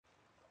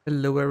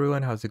Hello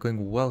everyone, how's it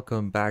going?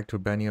 Welcome back to a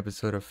brand new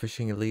episode of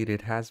Fishing Elite.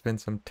 It has been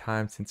some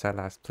time since I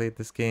last played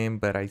this game,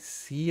 but I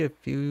see at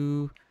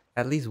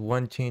least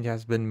one change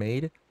has been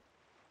made.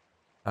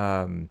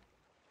 Um,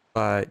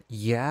 but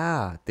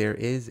yeah, there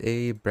is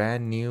a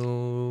brand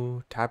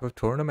new type of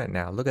tournament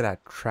now. Look at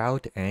that,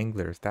 trout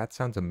anglers. That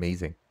sounds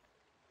amazing.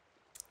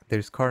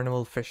 There's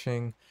carnival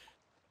fishing,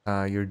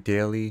 your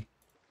daily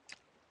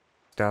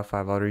stuff.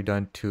 I've already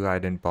done two. I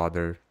didn't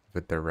bother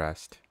with the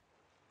rest.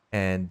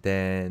 And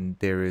then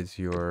there is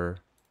your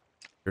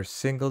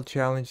single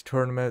challenge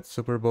tournament,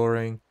 super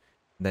boring.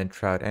 Then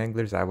trout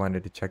anglers. I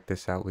wanted to check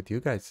this out with you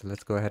guys. So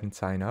let's go ahead and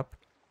sign up.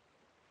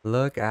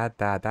 Look at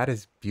that. That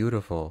is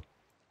beautiful.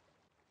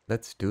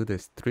 Let's do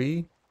this.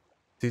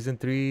 Season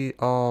 3.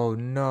 Oh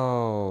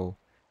no.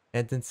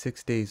 Ends in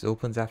 6 days.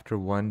 Opens after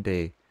 1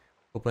 day.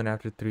 Open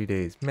after 3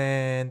 days.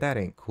 Man, that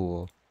ain't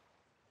cool.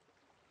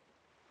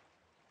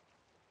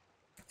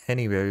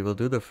 Anyway, we will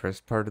do the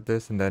first part of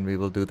this and then we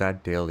will do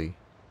that daily.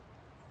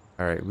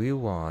 Alright, we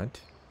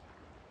want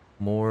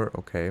more.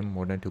 Okay,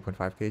 more than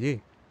 2.5 kg.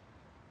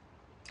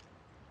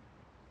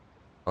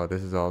 Oh,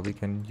 this is all we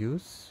can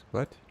use?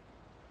 What?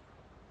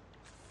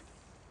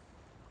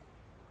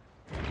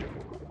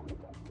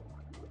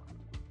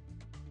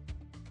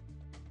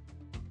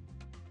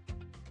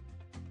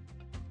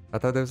 I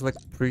thought there was like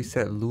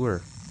preset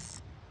lure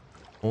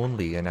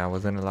only and I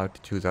wasn't allowed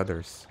to choose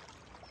others.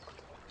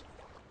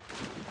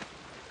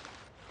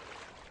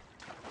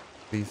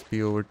 Please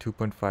be over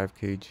 2.5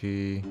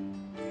 kg.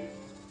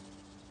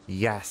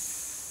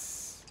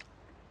 Yes!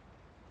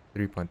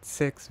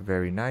 3.6,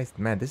 very nice.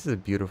 Man, this is a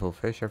beautiful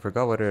fish. I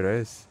forgot what it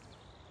is.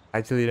 I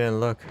actually didn't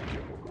look.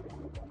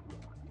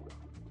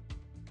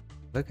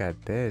 Look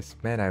at this.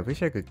 Man, I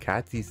wish I could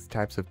catch these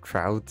types of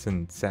trouts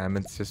and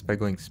salmons just by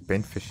going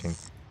spin fishing.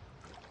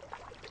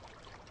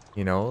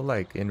 You know,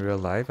 like in real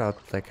life, out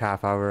like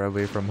half hour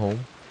away from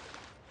home.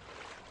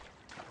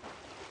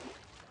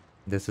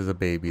 This is a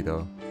baby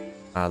though.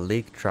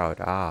 Lake trout.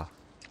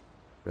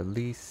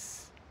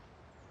 Release.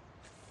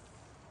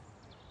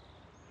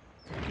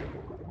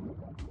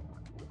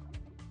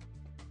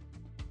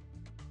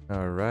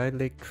 Alright,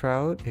 lake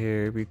trout.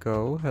 Here we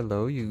go.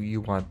 Hello, you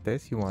want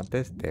this? You want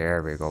this?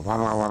 There we go.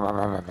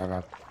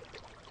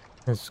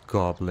 Just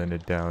gobbling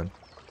it down.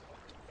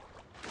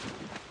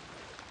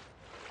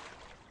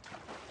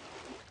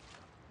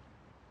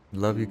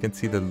 Love, you can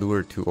see the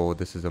lure too. Oh,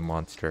 this is a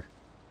monster.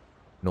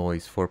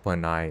 Noise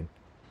 4.9.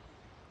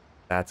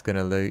 That's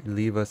gonna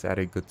leave us at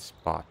a good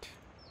spot.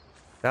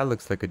 That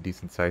looks like a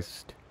decent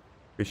sized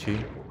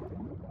fishy.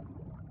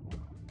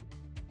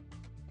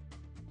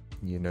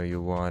 You know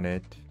you want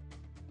it.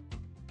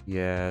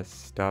 Yes,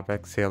 stop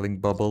exhaling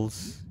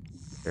bubbles.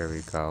 There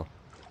we go.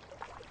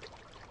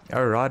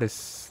 Our rod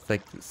is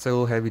like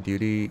so heavy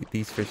duty,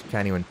 these fish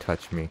can't even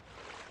touch me.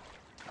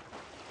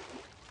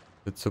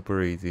 It's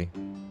super easy.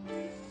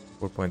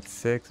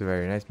 4.6,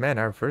 very nice. Man,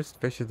 our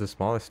first fish is the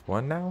smallest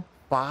one now.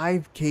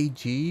 5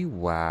 kg?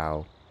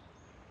 Wow.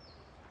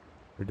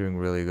 We're doing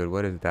really good.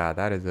 What is that?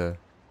 Is that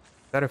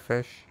a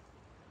fish?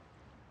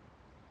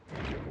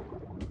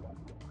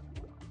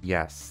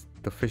 Yes.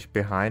 The fish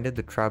behind it,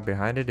 the trout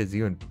behind it is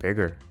even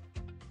bigger.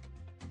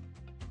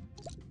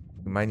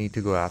 We might need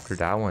to go after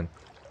that one.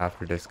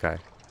 After this guy.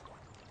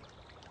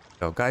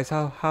 So guys,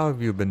 how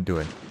have you been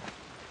doing?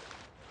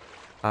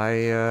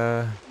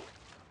 You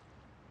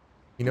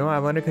know, I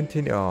want to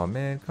continue. Oh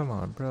man, come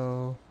on,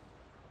 bro.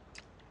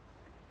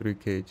 3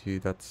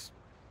 kg, that's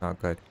not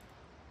good.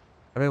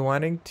 I've been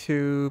wanting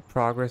to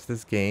progress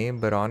this game,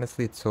 but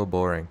honestly, it's so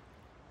boring.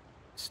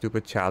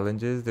 Stupid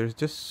challenges, they're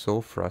just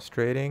so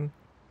frustrating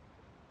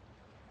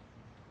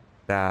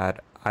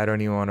that I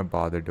don't even want to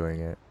bother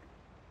doing it.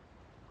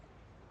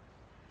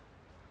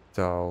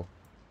 So,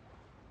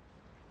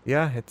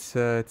 yeah, it's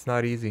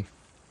not easy.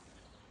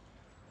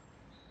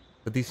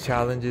 But these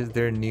challenges,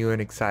 they're new and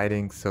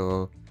exciting,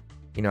 so,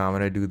 you know, I'm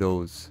gonna do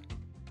those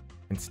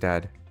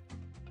instead.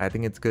 I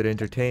think it's good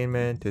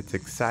entertainment, it's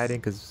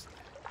exciting because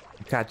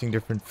I'm catching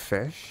different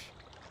fish.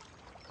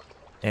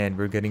 And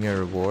we're getting a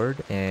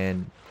reward,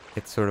 and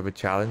it's sort of a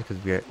challenge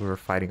because we're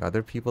fighting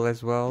other people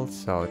as well,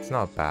 so it's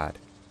not bad.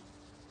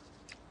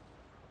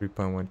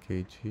 3.1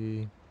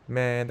 kg.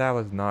 Man, that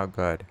was not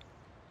good.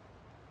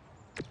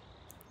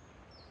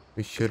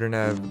 We shouldn't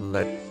have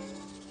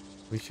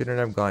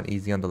gone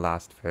easy on the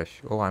last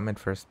fish. Oh, I'm in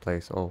first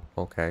place. Oh,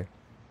 okay.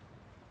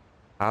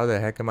 How the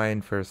heck am I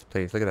in first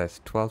place? Look at this.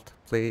 12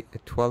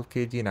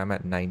 kg and I'm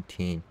at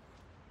 19.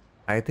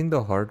 I think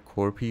the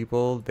hardcore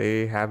people,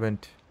 they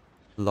haven't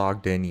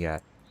logged in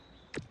yet.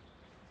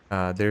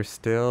 There's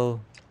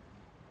still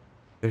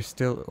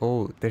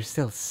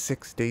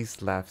 6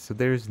 days left, so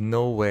there's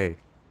no way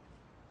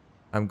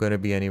I'm gonna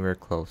be anywhere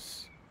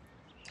close.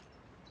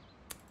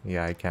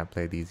 Yeah, I can't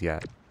play these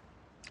yet.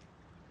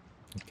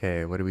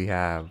 Okay, what do we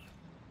have?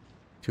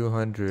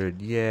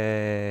 200,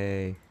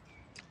 yay!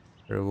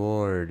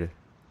 Reward.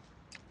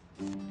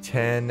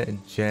 10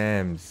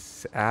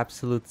 gems.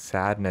 Absolute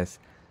sadness.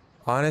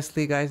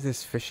 Honestly, guys,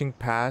 this fishing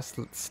pass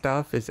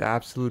stuff is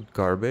absolute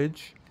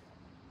garbage.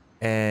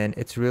 And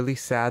it's really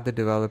sad the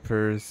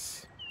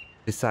developers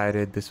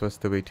decided this was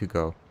the way to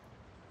go.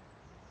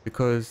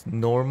 Because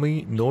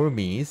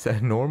normies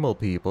and normal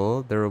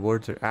people, the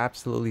rewards are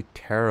absolutely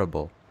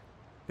terrible.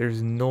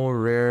 There's no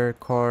rare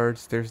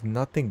cards, there's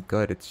nothing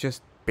good. It's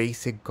just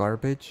basic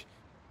garbage.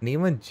 And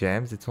even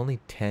gems, it's only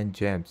 10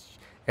 gems.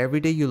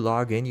 Every day you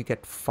log in, you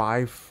get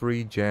 5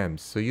 free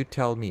gems. So you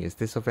tell me, is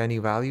this of any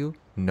value?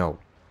 No.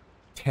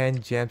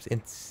 10 gems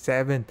in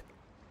 7th,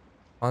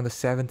 on the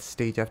 7th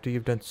stage after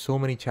you've done so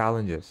many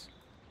challenges,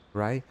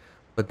 right?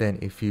 But then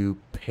if you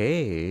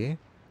pay,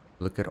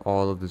 look at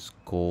all of this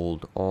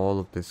gold, all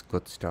of this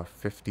good stuff,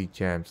 50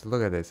 gems.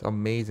 Look at this,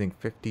 amazing,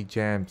 50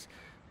 gems,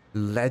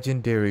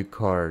 legendary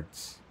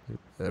cards,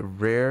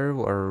 rare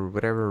or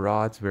whatever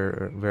rods,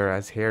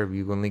 whereas here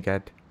we only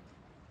get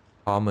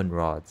common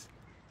rods.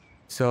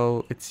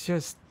 So it's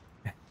just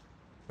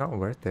not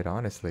worth it,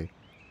 honestly.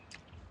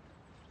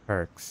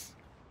 Perks.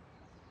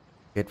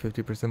 Get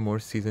 50% more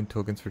season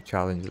tokens for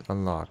challenges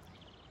unlocked.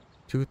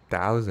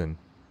 2,000.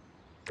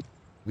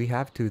 We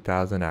have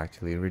 2,000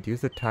 actually.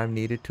 Reduce the time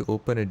needed to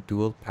open a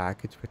dual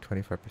package by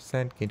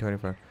 25%. Gain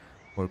 25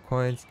 more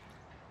coins.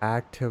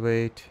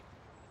 Activate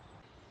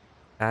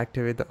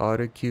the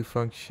auto queue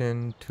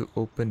function to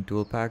open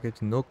dual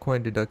package. No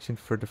coin deduction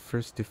for the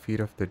first defeat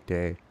of the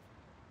day.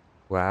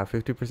 Wow,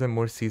 50%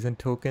 more season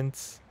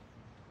tokens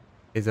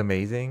is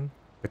amazing.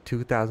 But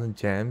 2,000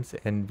 gems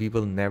and we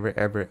will never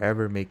ever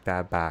ever make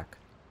that back.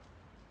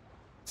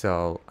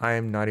 So I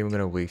am not even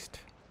gonna waste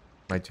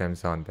my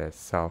gems on this.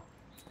 So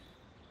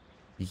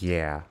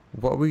yeah,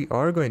 what we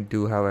are going to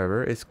do,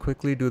 however, is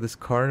quickly do this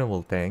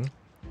carnival thing.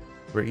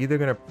 We're either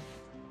gonna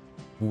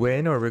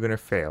win or we're gonna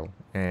fail,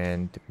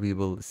 and we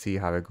will see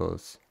how it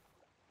goes.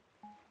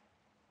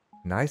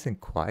 Nice and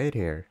quiet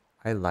here.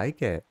 I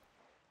like it.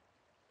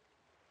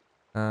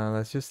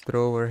 Let's just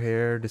throw over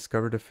here,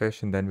 discover the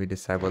fish, and then we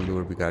decide what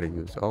lure we gotta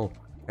use. Oh,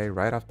 okay,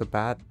 right off the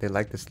bat, they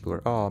like this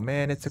lure. Oh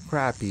man, it's a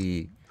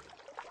crappie.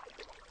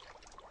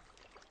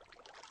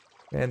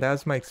 Man, that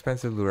was my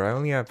expensive lure. I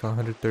only have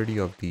 130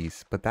 of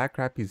these, but that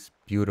crappie is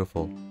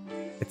beautiful.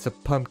 It's a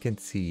pumpkin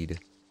seed.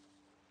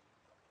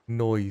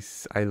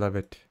 Nice, I love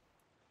it.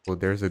 Oh,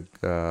 there's a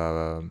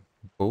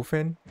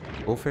bowfin?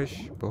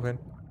 Bowfish? Bowfin?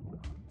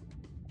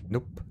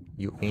 Nope,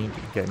 you ain't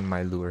getting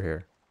my lure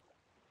here.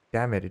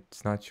 Damn it,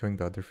 it's not showing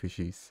the other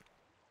fishies.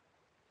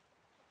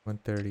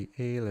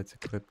 130A, let's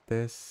equip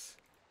this.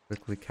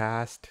 Quickly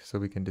cast so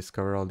we can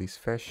discover all these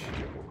fish.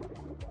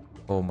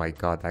 Oh my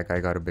god, that guy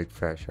got a big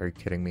fish. Are you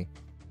kidding me?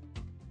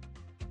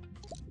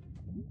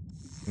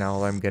 Now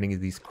all I'm getting is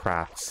these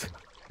crabs.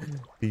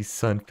 These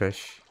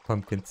sunfish.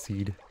 Pumpkin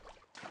seed.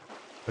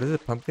 What is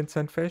it? Pumpkin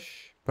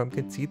sunfish?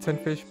 Pumpkin seed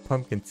sunfish?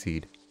 Pumpkin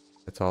seed.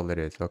 That's all it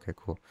is. Okay,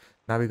 cool.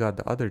 Now we got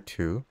the other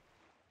two.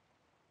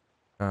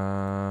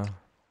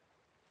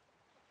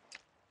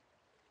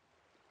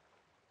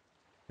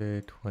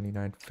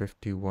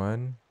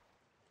 2951.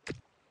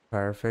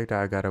 Perfect.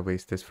 I gotta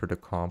waste this for the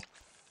comp.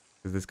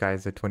 Because this guy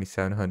is a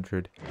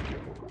 2700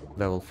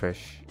 level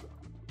fish.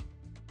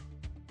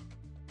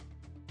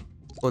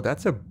 Oh,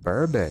 that's a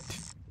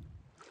burbot.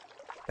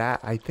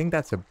 I think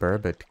that's a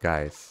burbot,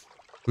 guys.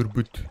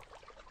 Burbot.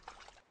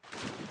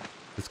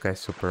 This guy's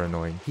super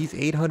annoying. He's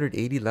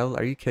 880 level.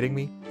 Are you kidding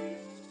me?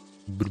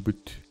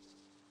 Burbot.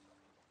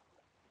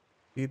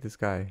 See this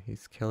guy.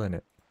 He's killing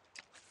it.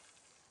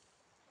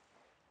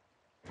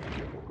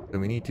 So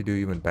we need to do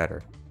even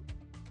better.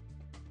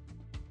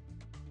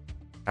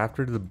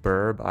 After the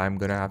burb, I'm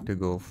gonna have to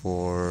go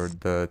for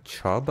the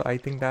chub, I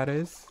think that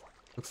is.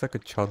 Looks like a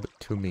chub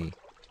to me.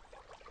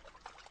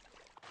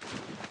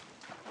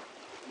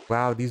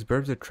 Wow, these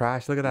burbs are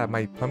trash. Look at that.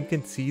 My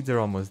pumpkin seeds are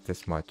almost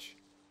this much.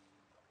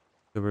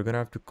 So we're gonna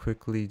have to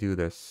quickly do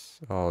this.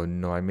 Oh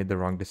no, I made the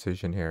wrong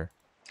decision here.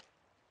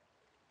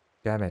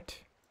 Damn it.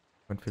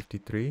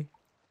 153?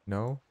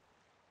 No.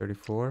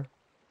 34.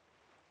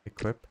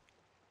 Equip.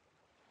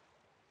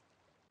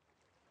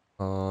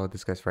 Oh,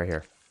 this guy's right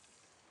here.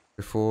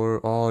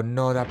 Oh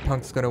no, that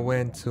punk's gonna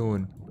win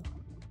soon.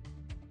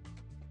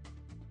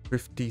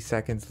 50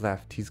 seconds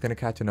left. He's gonna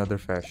catch another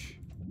fish.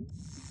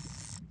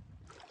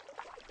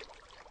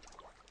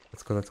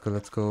 Let's go, let's go,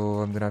 let's go.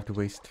 I'm gonna have to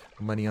waste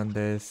money on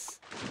this.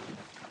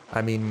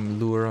 I mean,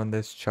 lure on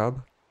this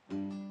chub.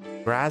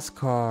 Grass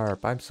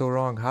carp. I'm so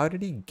wrong. How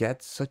did he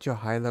get such a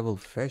high level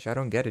fish? I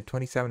don't get it.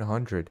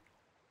 2700.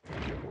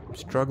 I'm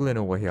struggling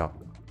over here.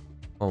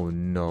 Oh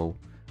no.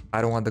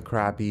 I don't want the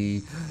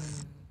crappie.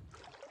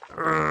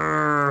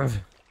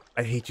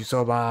 I hate you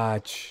so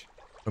much.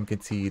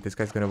 Pumpkin seed. This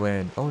guy's gonna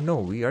win. Oh no,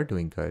 we are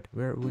doing good.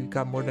 We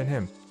got more than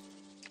him.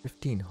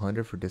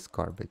 1500 for this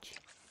garbage.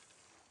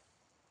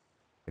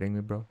 Kidding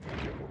me, bro?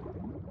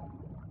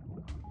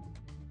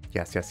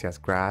 Yes, yes, yes.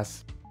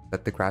 Grass.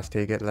 Let the grass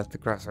take it. Let the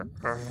grass.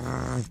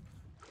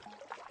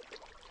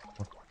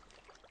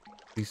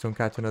 Please don't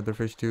catch another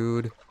fish,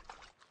 dude.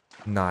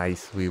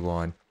 Nice. We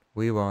won.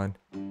 We won.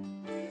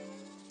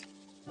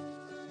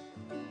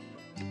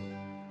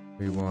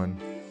 We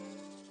won.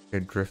 A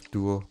drift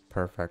duel.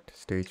 Perfect.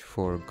 Stage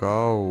 4.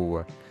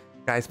 Go.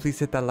 Guys, please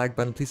hit that like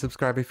button. Please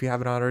subscribe if you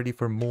haven't already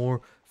for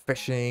more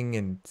fishing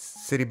and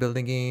city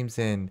building games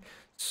and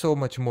so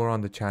much more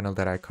on the channel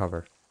that I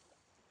cover.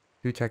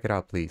 Do check it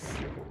out, please.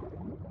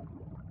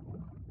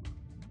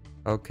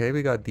 Okay,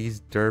 we got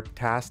these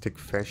derptastic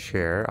fish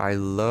here. I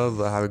love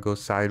how it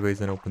goes sideways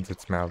and opens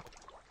its mouth.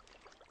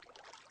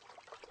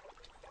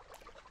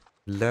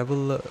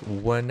 Level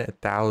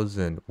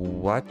 1000.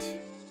 What?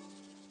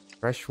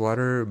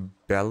 Freshwater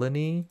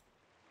Bellany?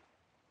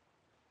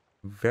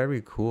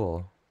 Very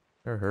cool.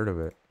 Never heard of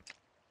it.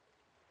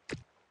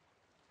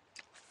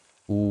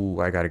 Ooh,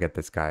 I gotta get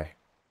this guy.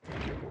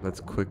 Let's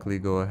quickly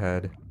go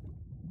ahead.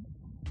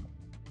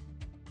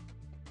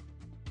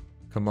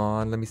 Come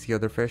on, let me see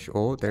other fish.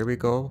 Oh, there we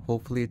go.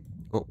 Hopefully,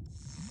 oh,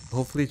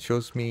 hopefully it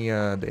shows me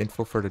the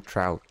info for the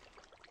trout.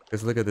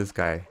 Because look at this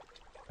guy.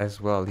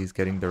 As well, he's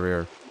getting the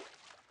rare.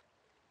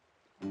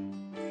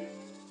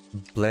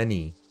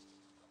 Blenny.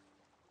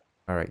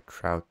 Alright,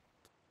 trout.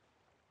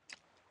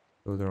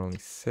 Those are only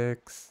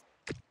 6.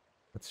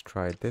 Let's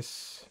try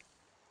this.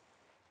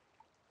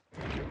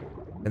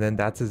 And then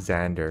that's a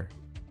Xander.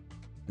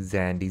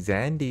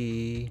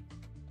 Zandy.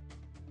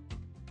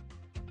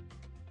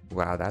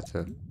 Wow, that's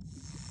a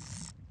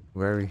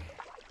very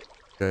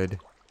good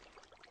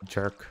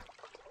jerk.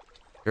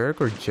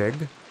 Jerk or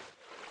jig?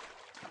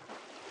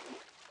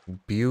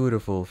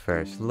 Beautiful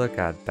fish. Look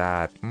at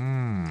that.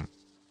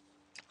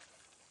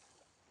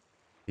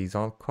 He's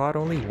all caught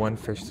only 1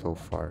 fish so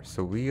far.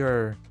 So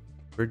we're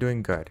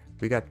doing good.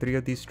 We got 3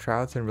 of these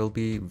trouts and we'll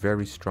be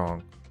very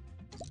strong.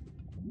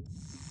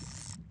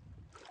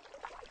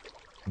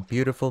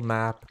 Beautiful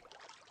map.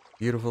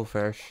 Beautiful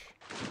fish.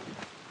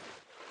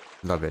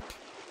 Love it.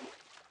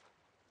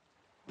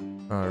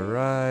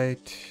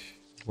 Alright.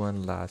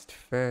 1 last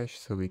fish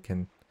so we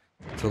can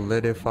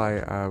solidify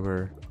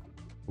our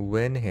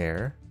win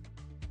here.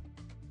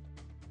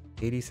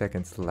 80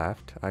 seconds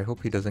left. I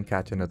hope he doesn't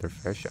catch another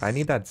fish. I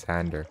need that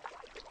Xander.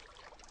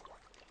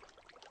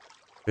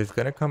 There's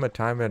gonna come a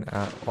time when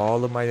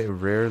all of my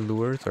rare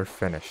lures are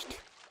finished.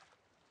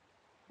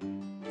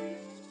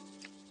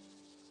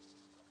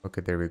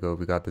 Okay, there we go.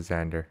 We got the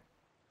Xander.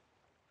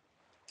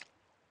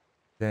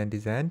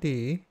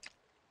 Zandy.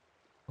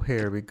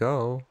 Here we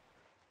go.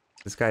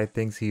 This guy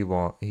thinks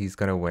he's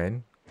gonna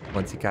win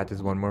once he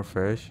catches 1 more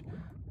fish.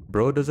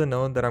 Bro doesn't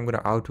know that I'm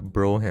gonna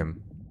out-bro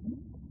him.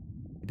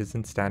 He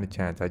doesn't stand a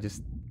chance. I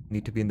just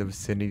need to be in the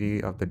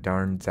vicinity of the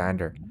darn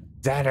Xander.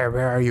 Xander,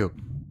 where are you?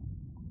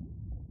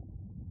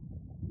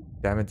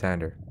 Damn it,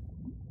 Xander.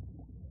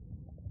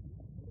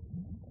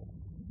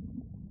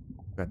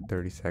 Got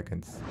 30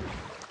 seconds.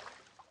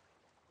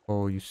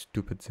 Oh, you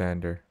stupid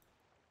Xander.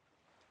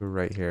 We're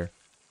right here.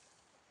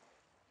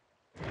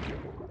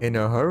 In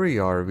a hurry,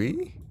 are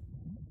we?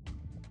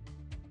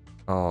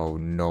 Oh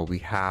no, we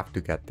have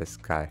to get this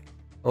guy.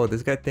 Oh,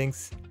 this guy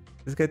thinks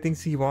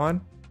he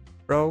won?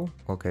 Bro?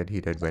 Okay, he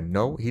did win.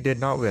 No, he did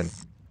not win.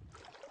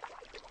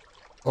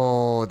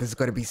 Oh, this is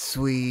gonna be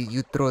sweet.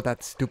 You throw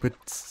that stupid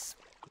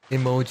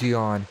emoji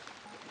on.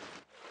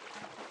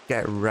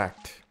 Get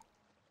wrecked.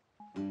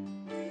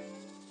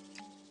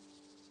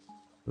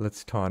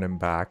 Let's taunt him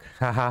back.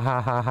 Ha ha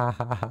ha ha ha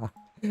ha.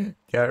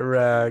 Get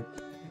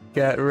wrecked.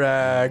 Get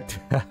wrecked.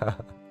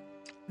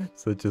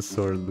 Such a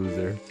sore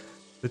loser.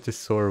 Such a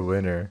sore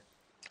winner.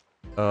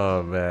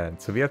 Oh man.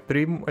 So we have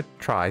 3 more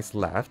tries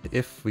left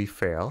if we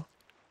fail.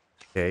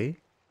 Okay.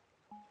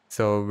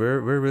 So we're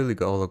really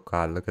good. Oh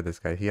god, look at this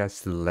guy. He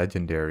has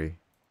legendary.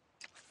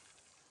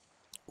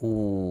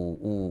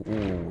 Ooh.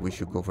 We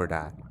should go for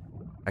that.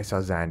 I saw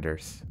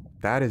Xander's.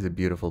 That is a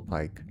beautiful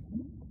pike.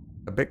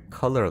 A bit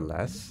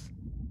colorless.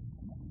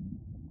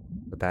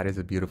 But that is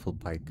a beautiful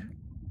pike.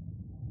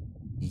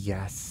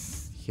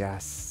 Yes.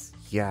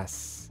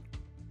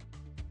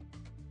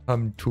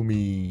 Come to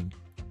me.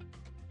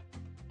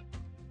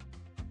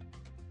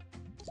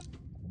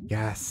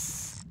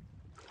 Yes.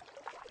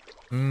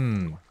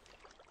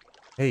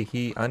 Hey,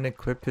 he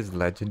unequipped his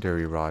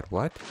legendary rod.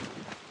 What?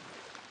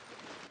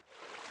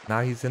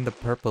 Now he's in the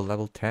purple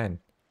level 10.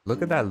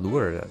 Look at that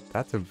lure.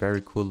 That's a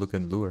very cool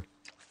looking lure.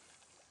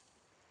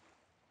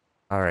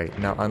 Alright,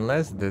 now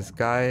unless this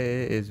guy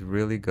is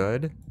really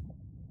good,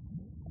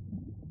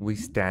 we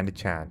stand a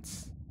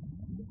chance.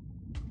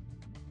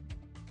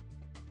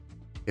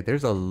 Okay,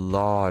 there's a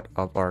lot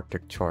of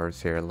Arctic chars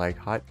here, like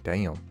hot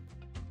damn.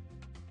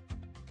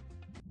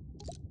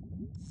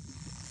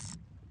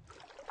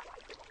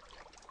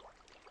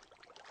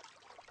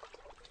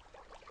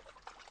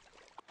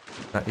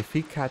 Now if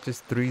he catches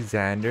 3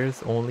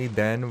 Xanders, only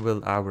then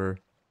will our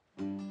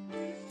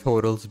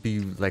totals be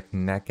like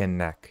neck and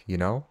neck, you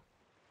know?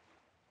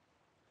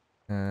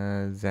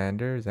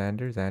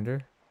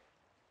 Xander.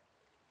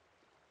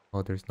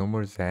 Oh, there's no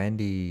more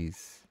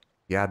Zandies.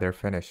 Yeah, they're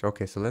finished.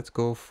 Okay, so let's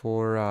go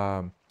for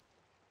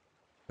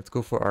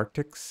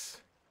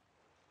Arctics.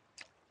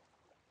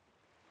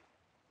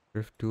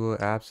 Drift Duo,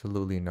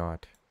 absolutely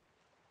not.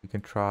 We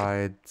can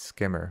try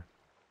Skimmer.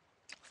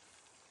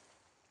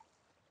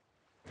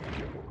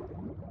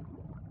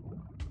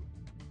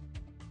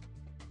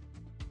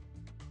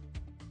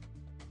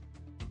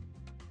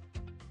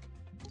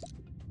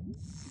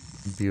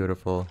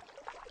 Beautiful.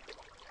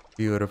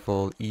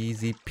 Beautiful.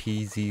 Easy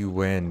peasy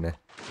win.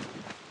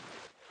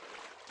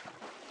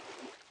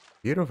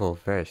 Beautiful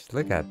fish.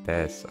 Look at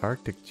this.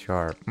 Arctic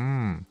char.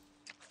 I'm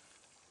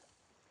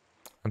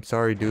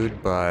sorry,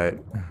 dude, but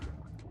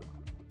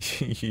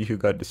you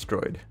got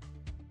destroyed.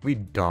 We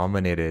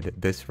dominated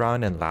this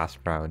round and last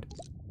round.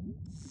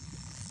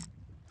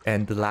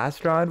 And the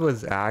last round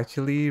was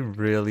actually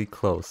really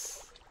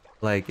close.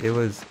 Like, it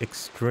was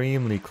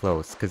extremely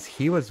close because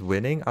he was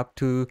winning up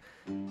to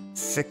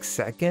 6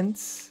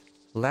 seconds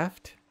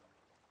left.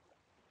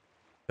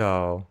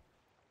 So,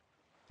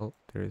 oh,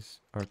 there's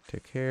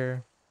Arctic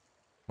here.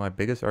 My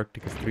biggest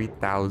Arctic is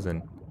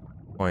 3,000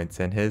 points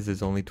and his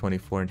is only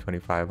 24 and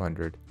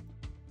 2,500.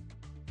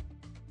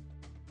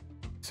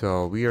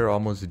 So we are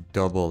almost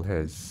double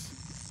his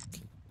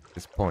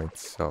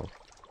points. So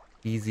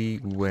easy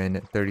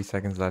win. 30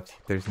 seconds left.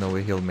 There's no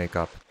way he'll make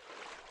up.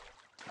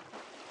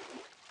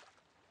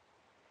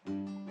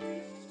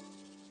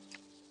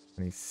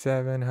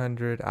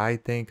 2,700. I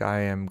think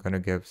I am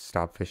gonna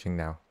stop fishing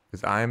now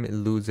because I'm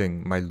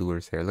losing my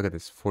lures here. Look at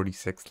this,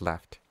 46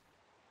 left.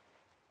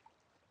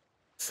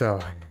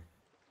 So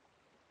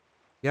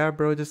yeah,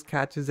 bro, just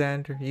catch a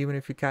Xander. Even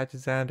if you catch a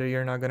Xander,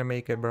 you're not gonna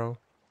make it, bro.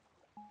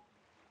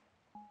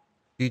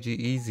 GG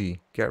easy.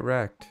 Get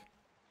wrecked.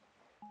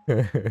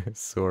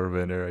 Sore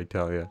winner, I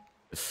tell ya.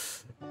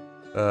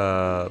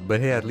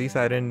 But hey, at least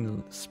I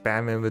didn't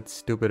spam him with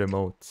stupid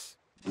emotes.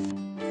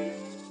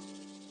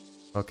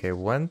 Okay,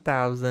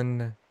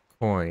 1,000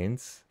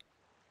 coins.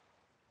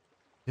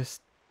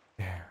 Just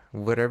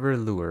whatever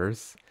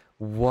lures.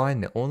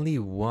 Only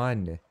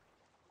one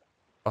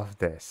of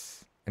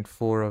this and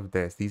 4 of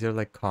this. These are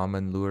like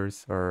common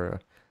lures or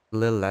a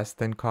little less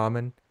than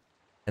common.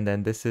 And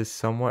then this is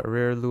somewhat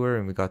rare lure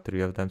and we got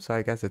 3 of them. So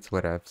I guess it's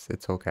whatevs.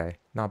 It's okay.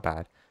 Not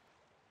bad.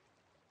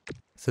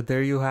 So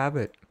there you have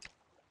it.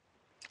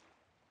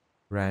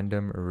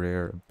 Random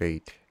rare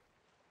bait.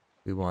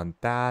 We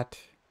want that.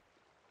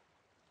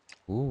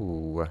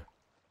 Ooh.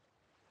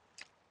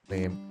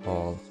 Claim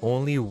all.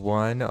 Only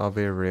one of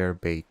a rare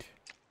bait.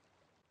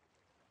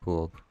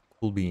 Cool.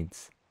 Cool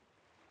beans.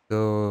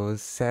 So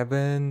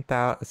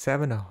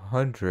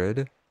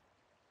 700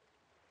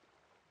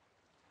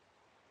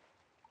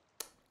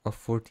 of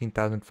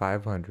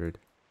 14,500.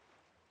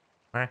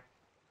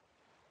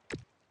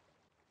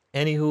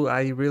 Anywho,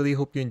 I really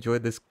hope you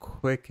enjoyed this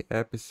quick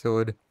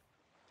episode.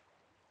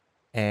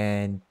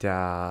 And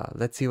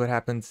let's see what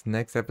happens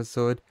next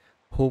episode.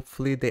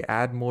 Hopefully they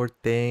add more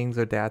things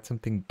or they add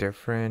something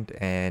different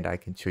and I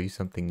can show you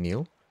something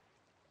new.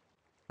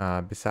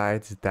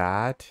 Besides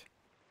that,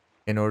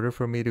 in order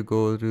for me to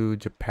go to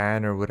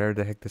Japan or whatever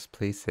the heck this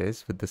place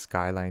is with the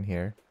skyline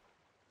here,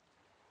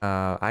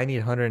 I need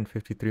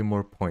 153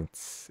 more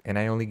points and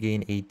I only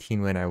gain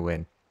 18 when I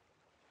win.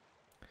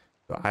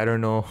 So I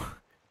don't know.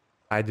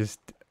 I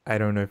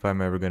don't know if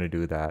I'm ever gonna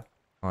do that,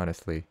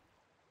 honestly.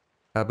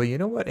 But you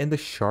know what? In the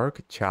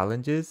shark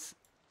challenges,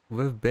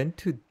 we've been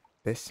to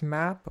this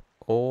map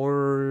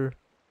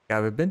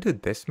we've been to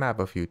this map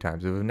a few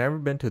times. We've never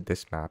been to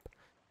this map.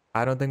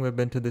 I don't think we've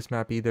been to this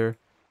map either.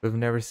 We've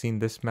never seen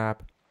this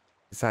map.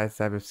 Besides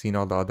that, we've seen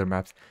all the other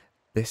maps.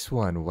 This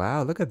one,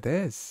 wow, look at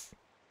this.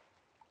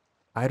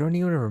 I don't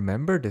even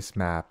remember this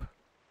map.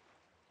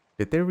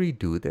 Did they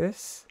redo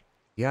this?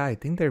 Yeah, I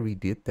think they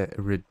redid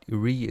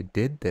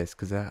this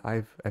because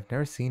I've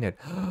never seen it.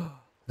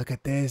 Look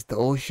at this, the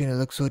ocean, it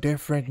looks so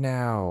different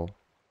now.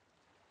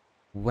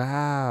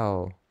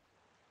 Wow.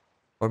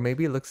 Or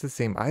maybe it looks the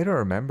same. I don't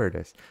remember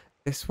this.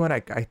 This one, I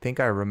think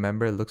I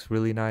remember, it looks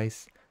really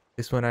nice.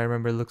 This one I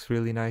remember looks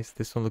really nice.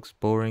 This one looks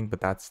boring, but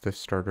that's the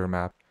starter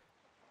map.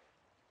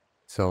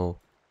 So,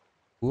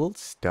 cool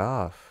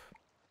stuff.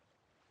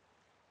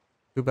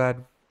 Too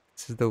bad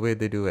this is the way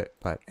they do it.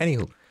 But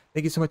anywho,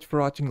 thank you so much for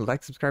watching.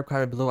 Like, subscribe,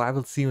 comment below. I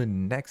will see you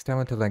next time.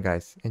 Until then,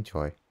 guys,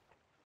 enjoy.